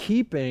is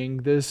keeping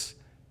this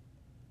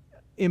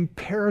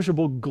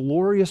imperishable,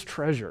 glorious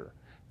treasure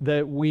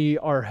that we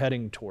are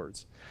heading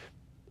towards.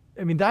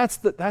 I mean, that's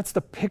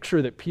the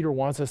picture that Peter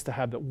wants us to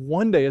have, that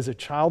one day as a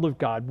child of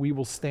God, we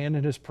will stand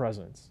in his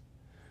presence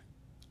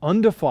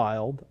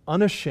undefiled,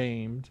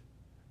 unashamed,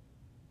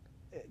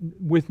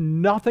 with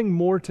nothing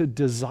more to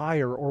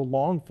desire or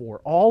long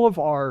for. All of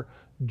our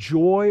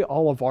joy,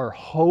 all of our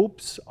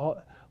hopes,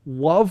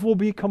 love will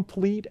be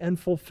complete and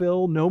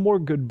fulfilled. No more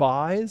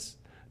goodbyes,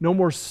 no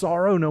more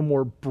sorrow, no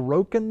more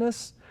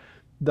brokenness.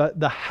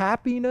 The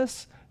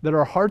happiness that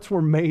our hearts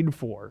were made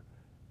for,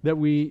 that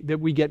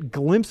we get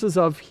glimpses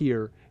of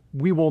here,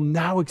 we will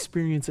now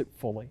experience it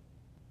fully.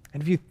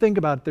 And if you think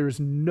about it, there's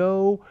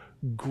no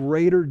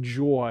greater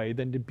joy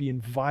than to be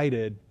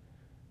invited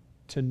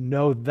to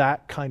know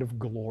that kind of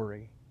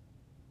glory,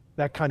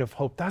 that kind of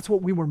hope. That's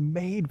what we were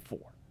made for.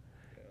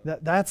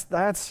 That's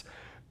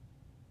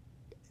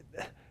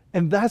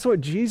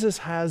what Jesus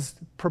has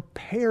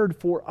prepared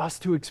for us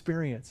to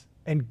experience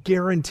and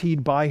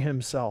guaranteed by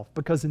himself,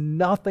 because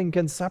nothing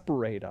can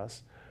separate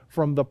us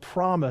from the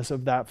promise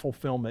of that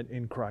fulfillment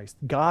in Christ.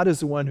 God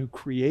is the one who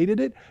created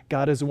it.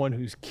 God is the one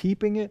who's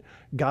keeping it.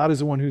 God is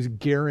the one who's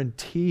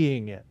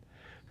guaranteeing it.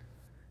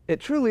 It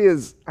truly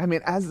is. I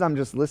mean, as I'm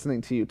just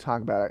listening to you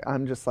talk about it,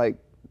 I'm just like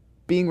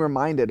being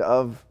reminded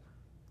of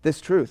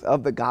this truth,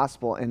 of the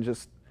gospel, and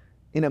just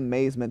in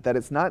amazement that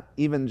it's not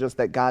even just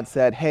that God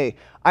said, hey,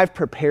 I've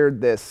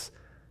prepared this,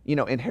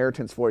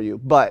 inheritance for you,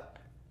 but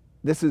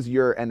this is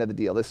your end of the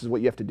deal. This is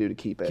what you have to do to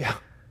keep it. Yeah.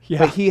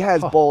 But he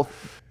has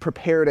both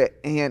prepared it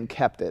and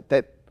kept it.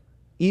 That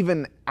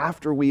even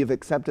after we've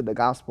accepted the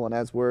gospel and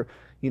as we're,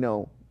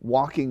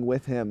 walking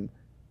with him,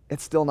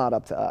 it's still not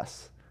up to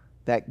us.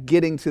 That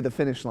getting to the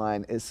finish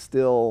line is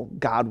still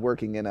God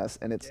working in us,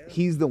 and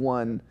he's the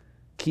one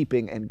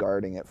keeping and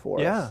guarding it for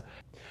us.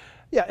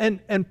 Yeah,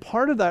 and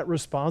part of that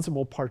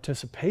responsible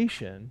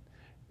participation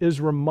is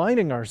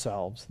reminding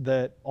ourselves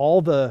that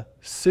all the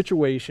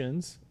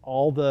situations,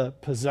 all the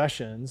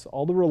possessions,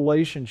 all the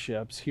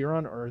relationships here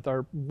on earth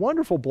are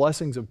wonderful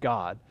blessings of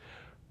God,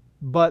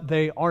 but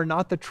they are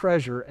not the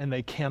treasure and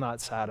they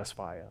cannot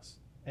satisfy us.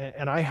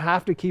 And I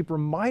have to keep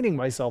reminding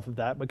myself of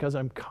that, because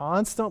I'm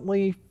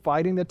constantly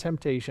fighting the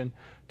temptation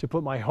to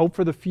put my hope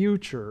for the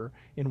future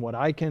in what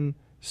I can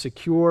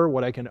secure,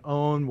 what I can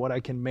own, what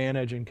I can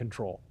manage and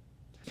control.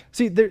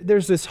 See,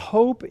 there's this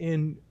hope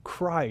in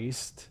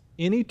Christ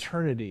in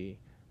eternity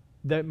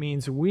that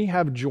means we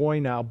have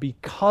joy now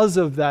because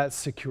of that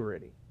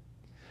security.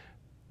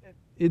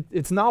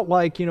 It's not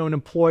like, an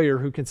employer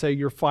who can say,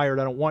 you're fired,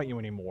 I don't want you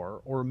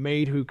anymore. Or a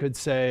maid who could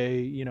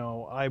say,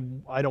 I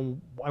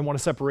want a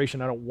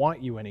separation, I don't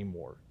want you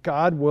anymore.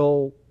 God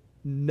will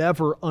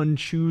never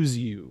unchoose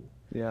you.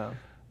 Yeah.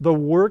 The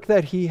work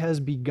that he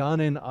has begun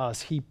in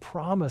us, he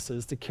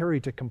promises to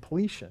carry to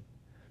completion.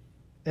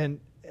 And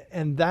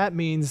that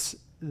means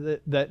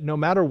that no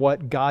matter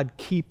what, God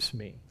keeps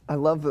me. I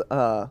love,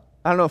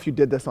 I don't know if you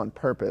did this on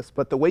purpose,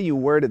 but the way you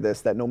worded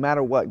this, that no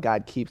matter what,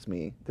 God keeps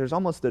me, there's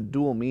almost a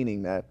dual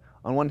meaning that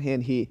on one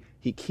hand, he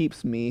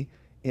keeps me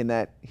in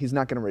that he's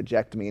not going to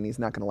reject me and he's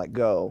not going to let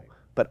go,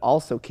 but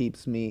also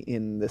keeps me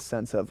in the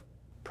sense of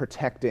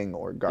protecting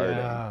or guarding.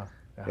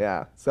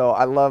 Yeah. So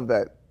I love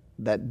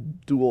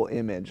that dual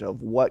image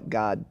of what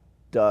God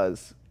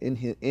does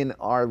in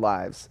our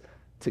lives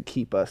to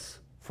keep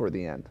us for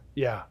the end.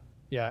 Yeah.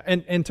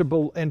 And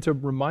to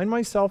remind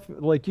myself,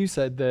 like you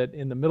said, that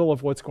in the middle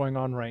of what's going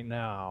on right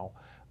now,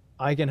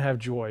 I can have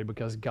joy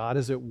because God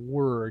is at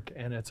work,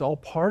 and it's all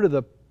part of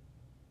the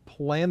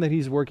plan that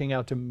he's working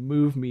out to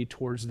move me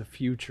towards the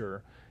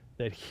future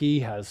that he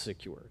has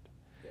secured.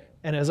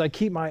 And as I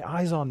keep my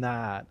eyes on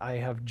that, I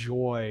have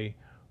joy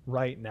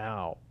right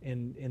now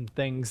in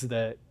things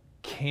that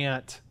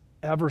can't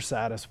ever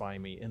satisfy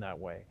me in that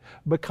way,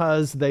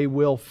 because they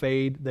will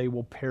fade, they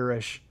will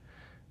perish,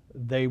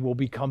 they will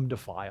become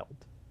defiled.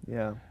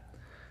 Yeah.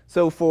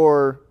 So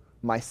for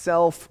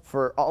myself,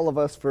 for all of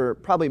us, for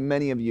probably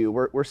many of you,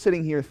 we're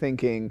sitting here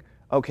thinking,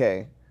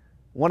 okay,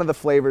 one of the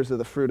flavors of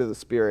the fruit of the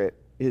Spirit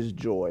is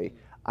joy.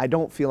 I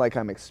don't feel like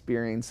I'm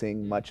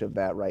experiencing much of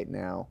that right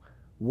now.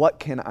 What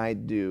can I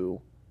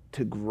do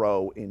to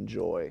grow in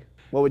joy?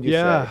 What would you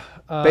say?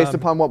 Based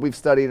upon what we've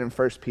studied in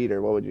 1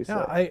 Peter, what would you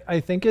say? I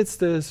think it's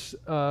this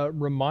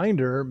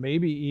reminder,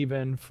 maybe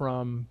even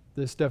from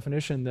this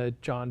definition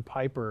that John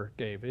Piper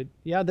gave.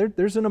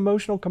 There's an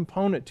emotional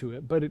component to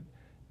it, but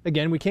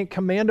again, we can't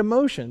command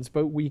emotions,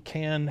 but we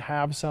can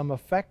have some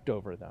effect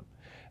over them.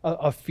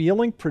 A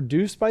feeling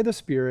produced by the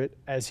Spirit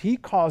as he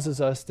causes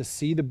us to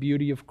see the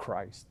beauty of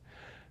Christ.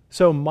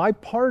 So my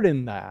part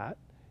in that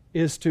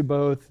is to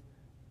both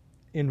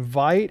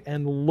invite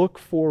and look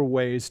for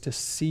ways to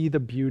see the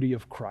beauty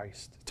of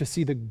Christ, to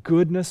see the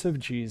goodness of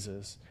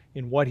Jesus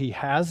in what he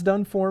has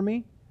done for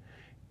me,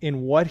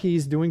 in what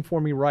he's doing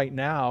for me right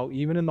now,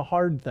 even in the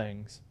hard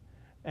things,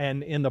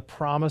 and in the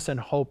promise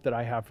and hope that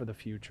I have for the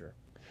future.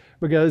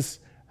 Because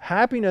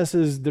happiness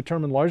is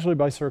determined largely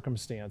by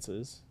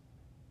circumstances,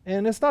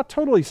 and it's not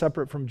totally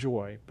separate from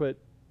joy, but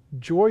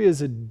joy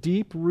is a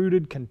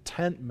deep-rooted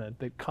contentment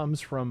that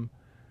comes from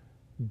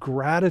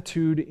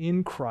gratitude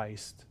in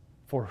Christ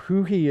for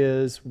who he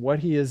is, what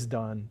he has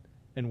done,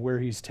 and where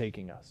he's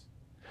taking us.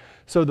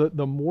 So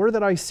the more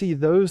that I see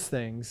those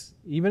things,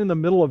 even in the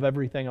middle of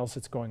everything else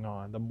that's going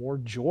on, the more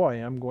joy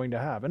I'm going to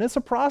have. And it's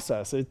a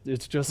process.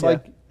 It's just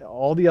like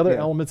all the other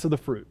elements of the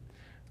fruit,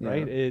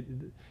 right?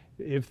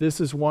 If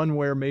this is one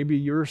where maybe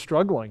you're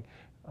struggling,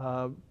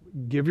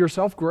 give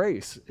yourself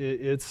grace.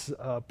 It's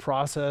a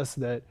process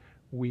that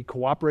we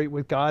cooperate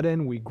with God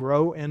in, we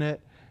grow in it,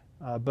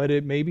 but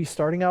it may be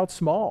starting out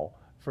small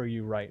for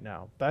you right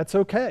now. That's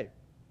okay.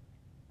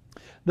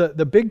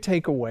 The big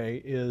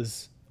takeaway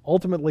is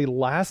ultimately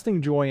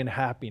lasting joy and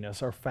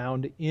happiness are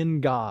found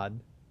in God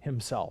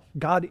himself.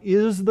 God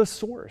is the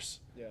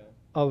source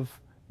of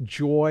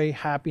joy,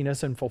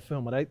 happiness, and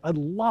fulfillment. I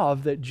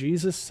love that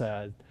Jesus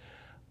said,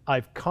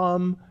 I've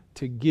come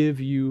to give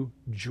you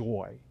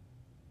joy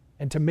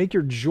and to make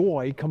your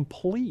joy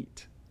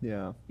complete.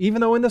 Yeah.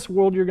 Even though in this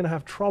world you're going to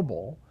have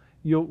trouble,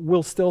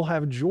 we'll still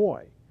have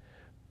joy.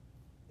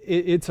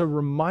 It's a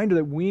reminder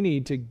that we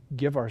need to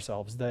give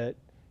ourselves that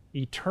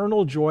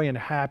eternal joy and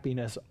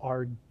happiness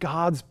are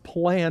God's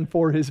plan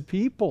for his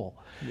people.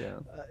 Yeah.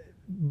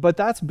 But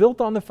that's built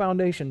on the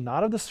foundation,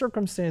 not of the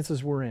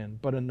circumstances we're in,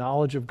 but a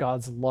knowledge of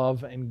God's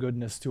love and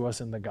goodness to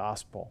us in the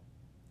gospel.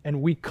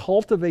 And we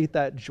cultivate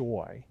that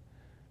joy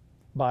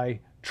by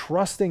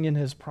trusting in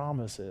his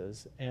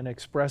promises and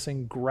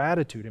expressing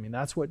gratitude. I mean,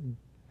 that's what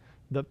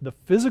the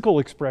physical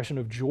expression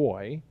of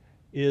joy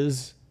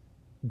is.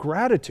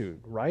 Gratitude,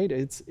 right?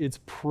 It's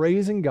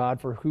praising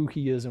God for who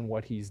he is and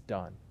what he's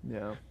done.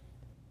 Yeah.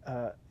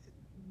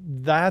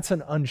 That's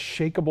an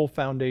unshakable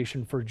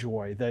foundation for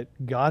joy, that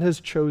God has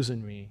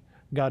chosen me,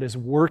 God is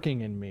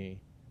working in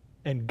me,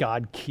 and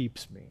God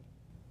keeps me.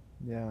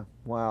 Yeah.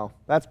 Wow.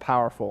 That's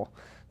powerful,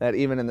 that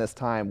even in this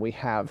time we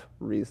have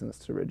reasons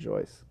to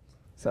rejoice.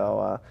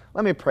 So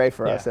let me pray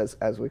for us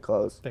as we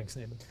close. Thanks,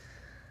 Nathan.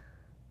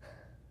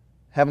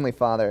 Heavenly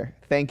Father,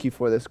 thank you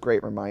for this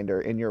great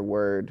reminder in your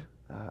word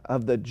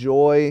of the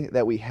joy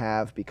that we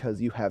have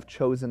because you have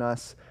chosen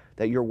us,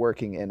 that you're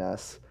working in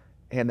us,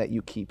 and that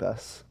you keep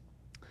us.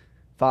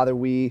 Father,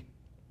 we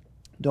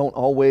don't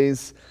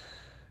always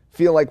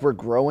feel like we're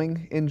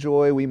growing in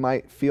joy. We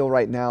might feel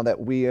right now that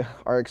we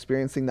are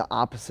experiencing the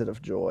opposite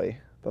of joy.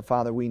 But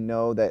Father, we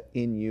know that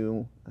in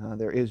you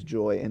there is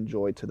joy and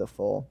joy to the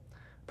full.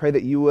 Pray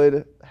that you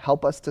would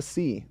help us to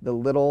see the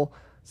little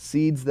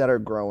seeds that are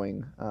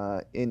growing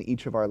in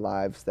each of our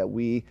lives, that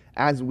we,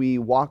 as we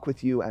walk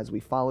with you, as we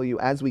follow you,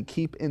 as we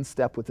keep in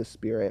step with the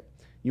Spirit,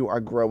 you are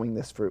growing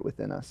this fruit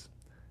within us.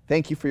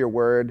 Thank you for your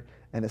word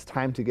and this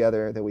time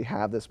together that we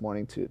have this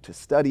morning to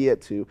study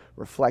it, to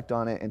reflect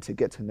on it, and to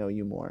get to know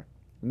you more.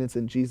 And it's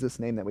in Jesus'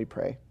 name that we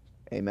pray.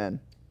 Amen.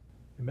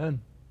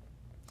 Amen.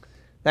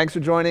 Thanks for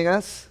joining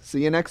us.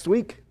 See you next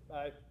week.